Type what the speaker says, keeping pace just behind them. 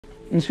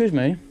Excuse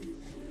me,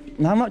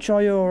 how much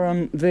are your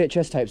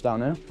VHS tapes down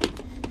there?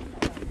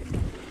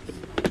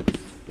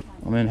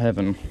 I'm in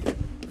heaven.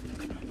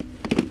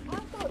 I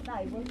thought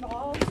they were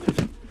gone.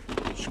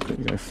 Just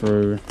quickly go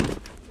through.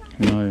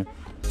 No.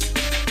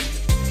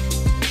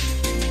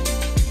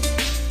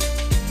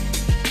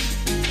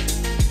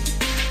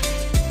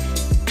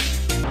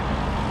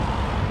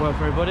 Well,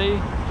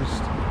 everybody,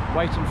 just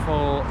waiting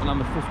for the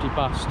number 50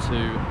 bus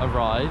to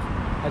arrive,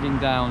 heading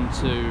down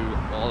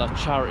to all the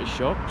charity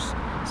shops,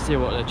 see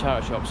what the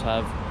charity shops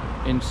have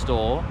in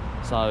store.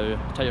 So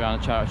take you around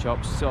the charity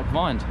shops, see what I can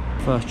find.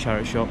 First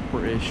charity shop,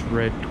 British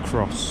Red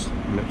Cross.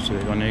 Looks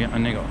like and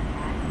they got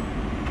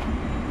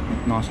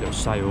a nice little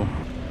sale.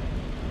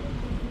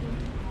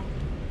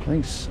 I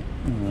think it's,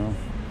 I don't know.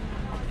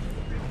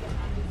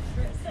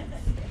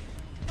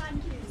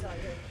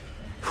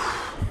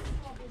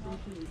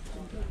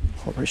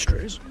 Hot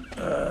pastries.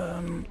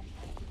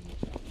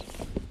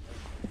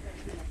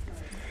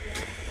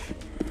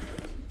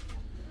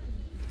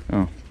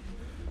 Oh.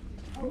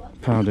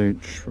 Pound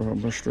each,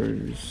 hot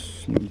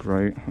pastries. Not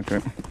great,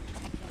 okay.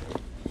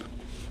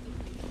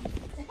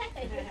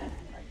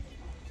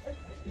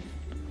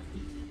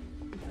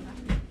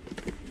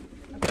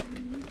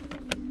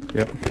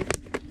 Yep.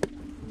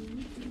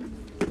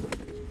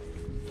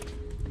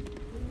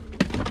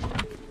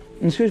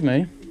 Excuse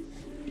me,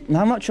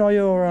 how much are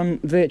your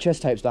VHS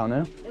tapes down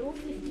there? They're all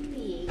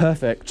 50p.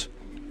 Perfect.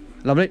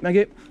 Lovely, thank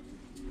you.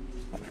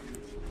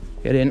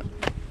 Get in.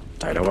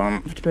 Taylor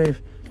one, 50p.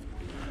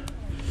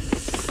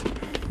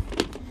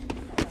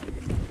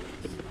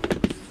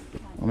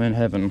 I'm in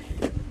heaven.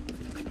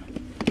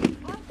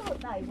 I thought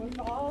they were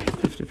gone.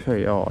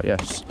 50p, oh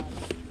yes.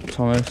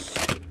 Thomas.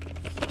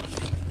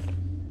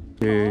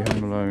 You,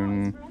 Home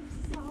Alone.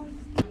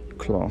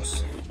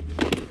 Class.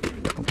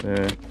 Up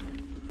there.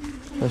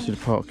 Firstly,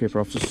 the Parkkeeper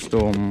After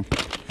Storm.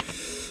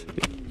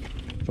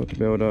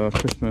 Bodybuilder,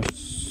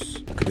 Christmas.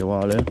 Could be a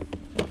while here.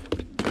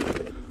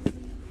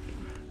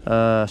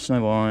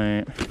 Snow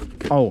White.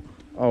 Oh,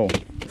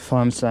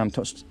 Farm Sam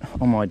touched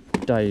on my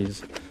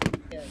days.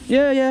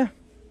 Yeah.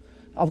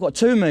 I've got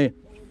two me.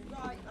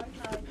 Right,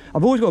 okay.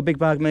 I've always got a big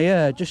bag me,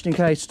 yeah, just in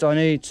case I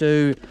need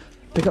to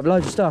pick up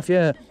loads of stuff,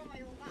 yeah.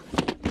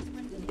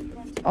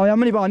 Oh yeah, I'm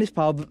only buying this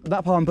pile, but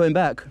that pile I'm putting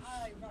back.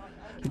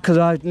 Because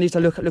I need to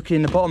look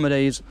in the bottom of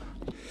these.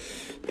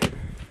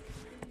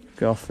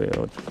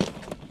 Garfield.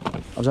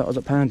 I was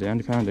at Pandy,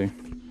 Andy Pandy.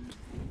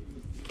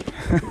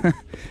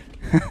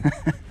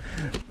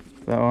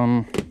 That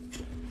one.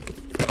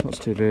 What's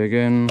TV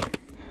again?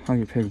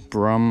 Hungry Pig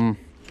Brum.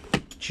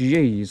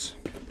 Jeez.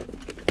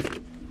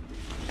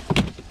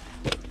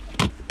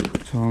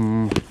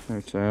 Tom,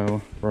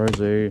 Hotel,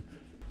 Rosie.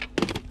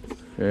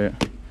 Yeah.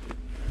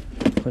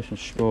 Question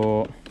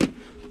Sport.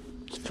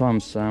 Farm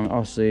Sam,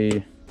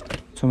 Aussie.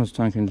 Thomas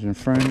Tank Engine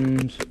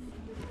Friends.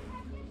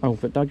 Oh,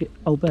 but did I get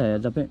Old Bear?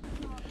 Did I bet?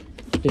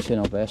 It's in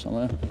Old Bear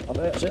somewhere. I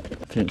bet that's it.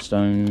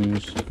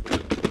 Flintstones.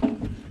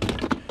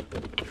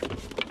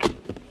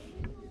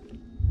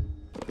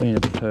 Winnie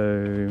the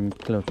Pooh.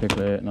 Clever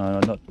Piglet. No,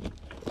 not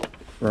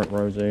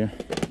Rosie.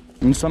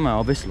 And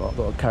somehow this lot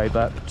got to carry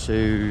back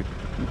to,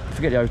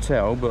 forget the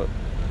hotel, but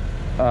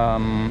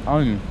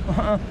home.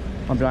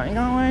 I'll be like,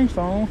 no, ain't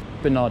far.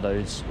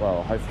 Bernardo's.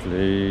 Well,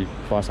 hopefully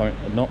buy something,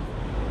 but not.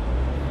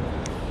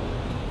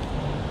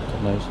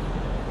 God knows.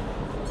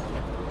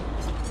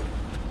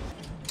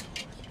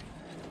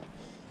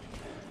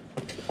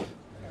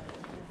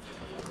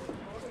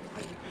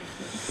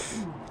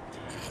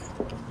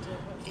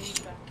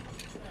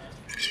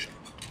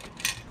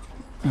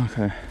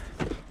 Okay.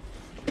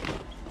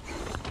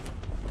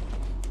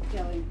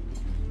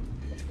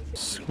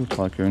 School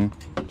Tycoon.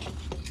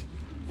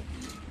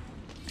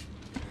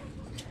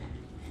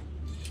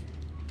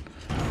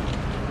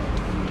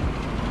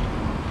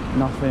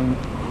 Nothing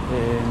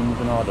in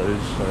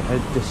Bernardo's, so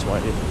head this way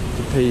to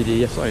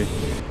PDSA.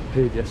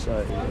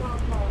 PDSA.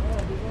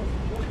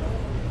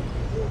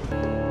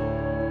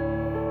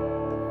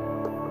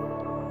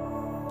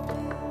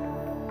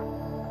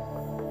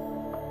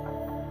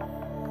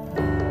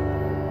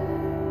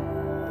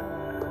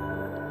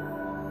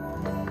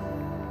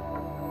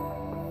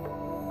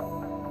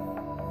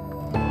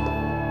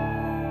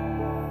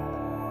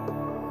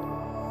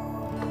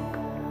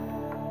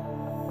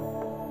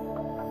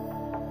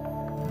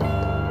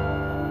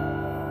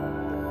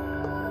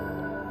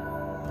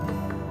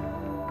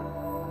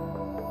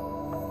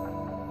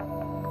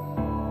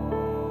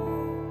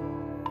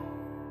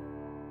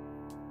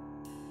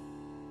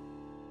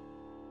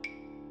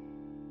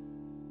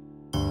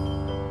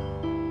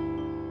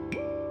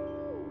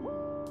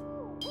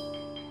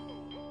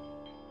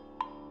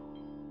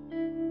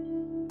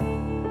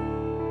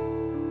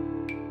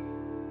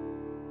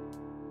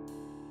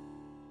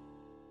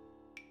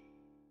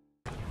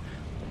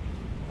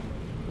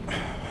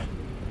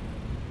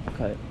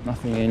 Okay,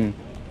 nothing in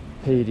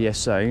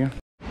PDSA.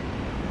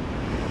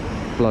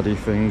 Bloody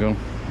finger.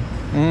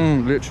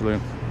 Literally.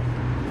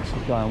 This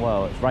is going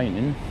well. It's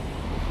raining.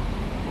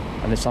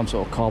 And there's some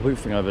sort of car boot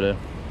thing over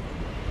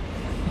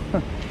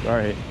there.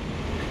 Great.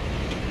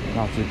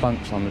 I'll have to do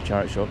bunks on the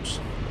charity shops.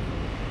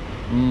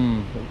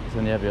 It's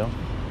only heavier.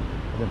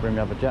 I didn't bring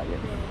me other jacket.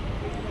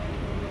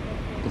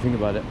 To think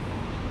about it.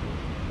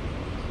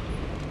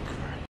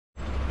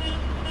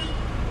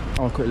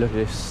 I'll have a quick look at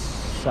this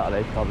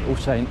Saturday pub, All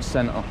Saints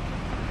Centre.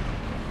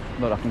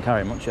 Not that I can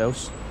carry much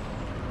else.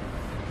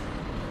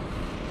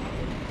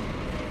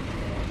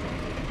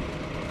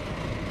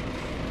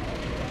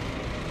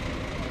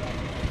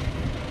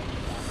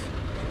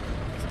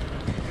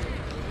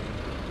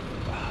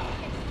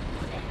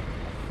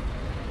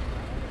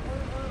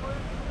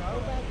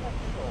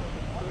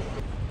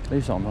 At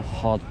least I'm on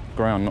hard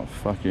ground, not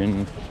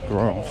fucking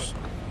grass.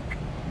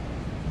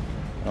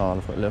 Oh, I'll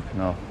have a quick look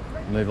and I'll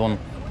move on.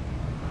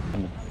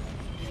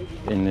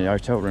 In the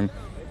hotel room,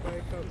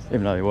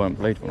 even though they weren't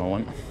bleed when I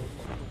went.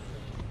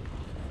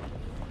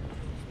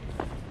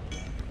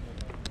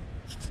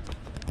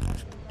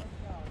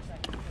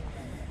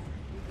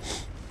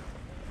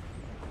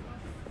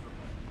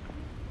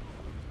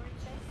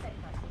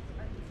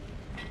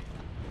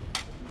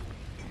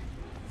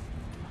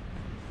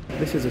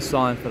 This is a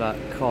sign for that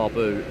car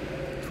boot.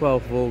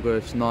 12th of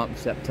August, 9th of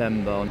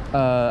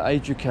September.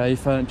 Age UK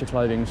furniture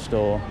clothing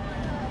store.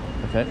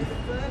 Okay.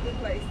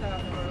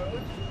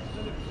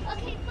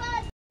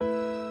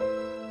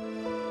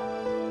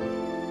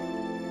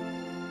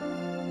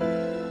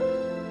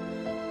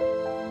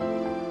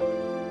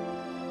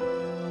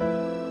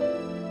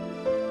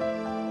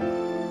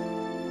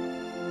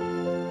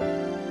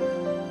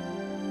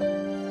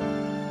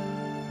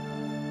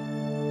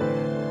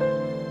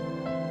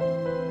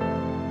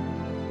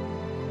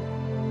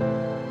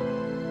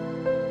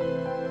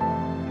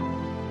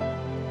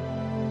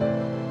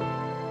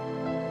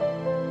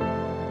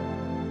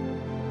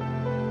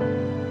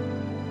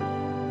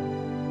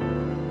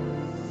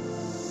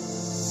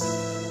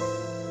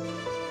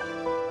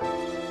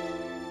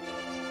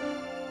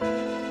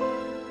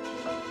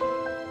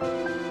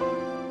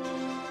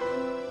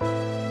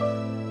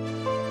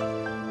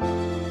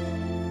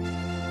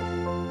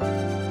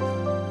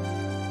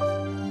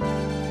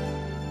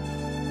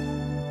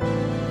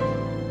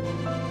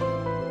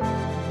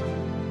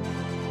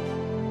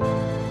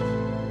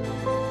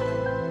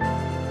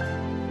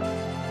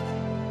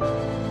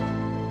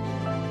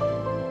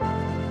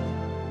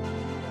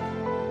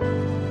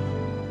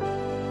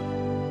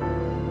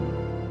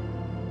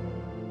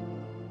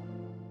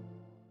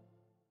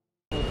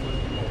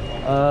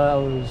 That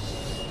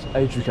was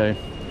age UK.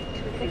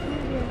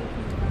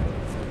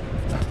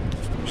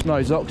 No,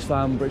 it's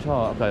Oxfam, British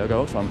Heart. Okay, I'll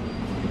go Oxfam.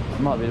 It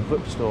might be the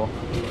bookstore.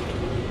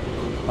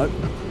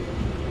 Oh.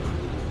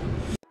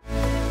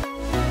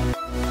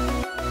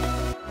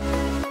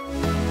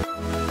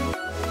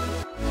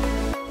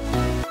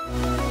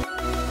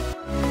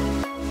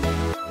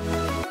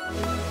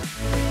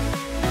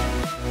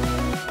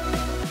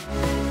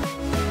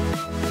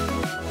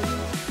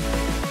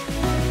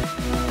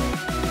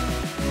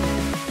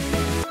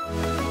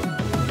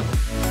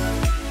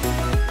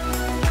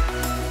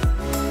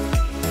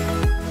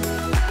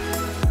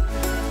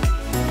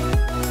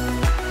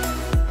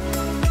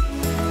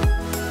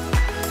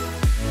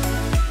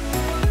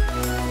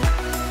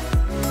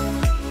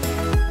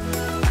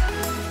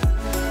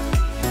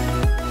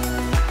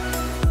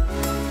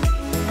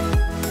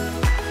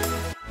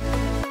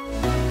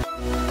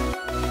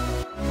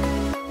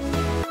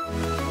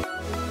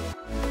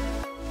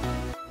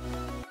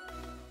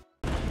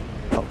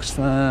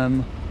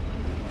 Oxfam,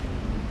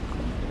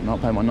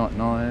 not paying my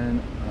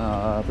 99,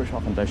 British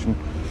Heart Foundation.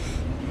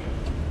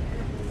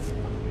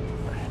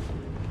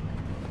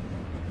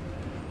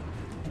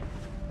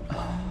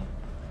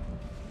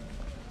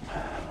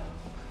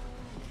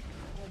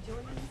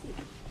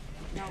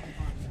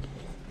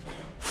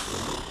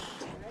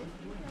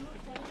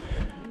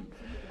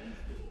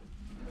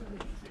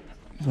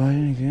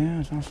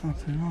 Yeah, that's not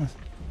too nice.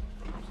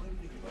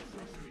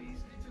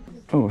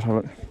 Oh, let's have a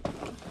look.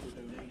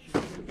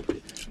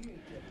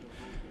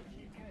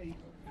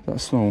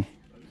 That's small.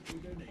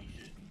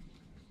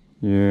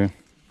 Yeah.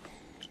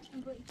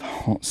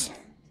 Hot.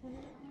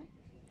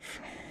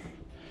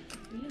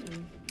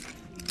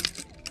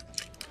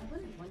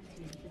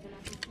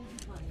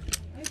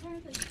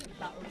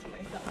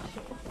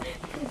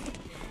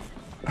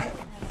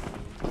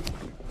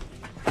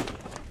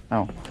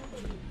 Ow.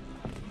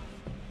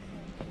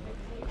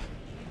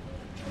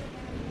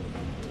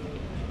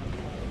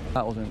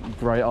 That wasn't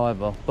great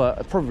either,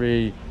 but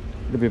probably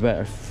it'd be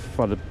better if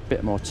I had a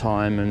bit more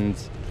time and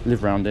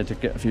live around it to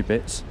get a few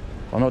bits.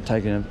 I'm not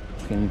taking a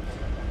fucking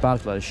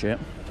bag load of shit.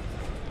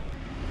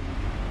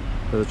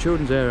 There's a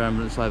children's area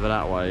ambulance over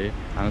that way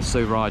and a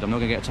Sue ride. I'm not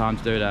going to get time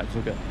to do that because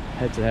I'll get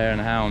head to Hare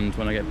and Hound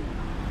when I get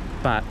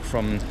back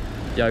from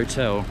the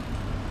hotel.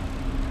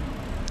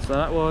 So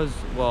that was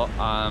what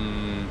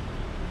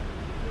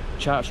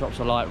charity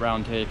shops are like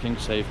round here,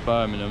 Kingsheath,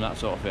 Birmingham, that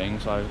sort of thing.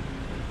 So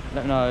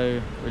let me know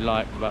what you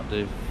like about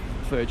the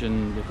footage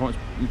and the comments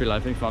below.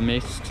 If I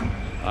missed,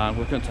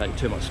 we're going to take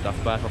too much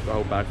stuff back. I've got a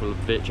whole bag full of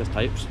VHS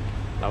tapes.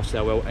 They'll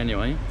sell well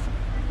anyway.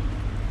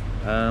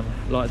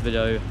 Like the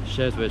video,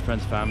 share it with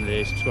friends and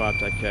family, subscribe,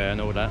 take care and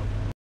all that.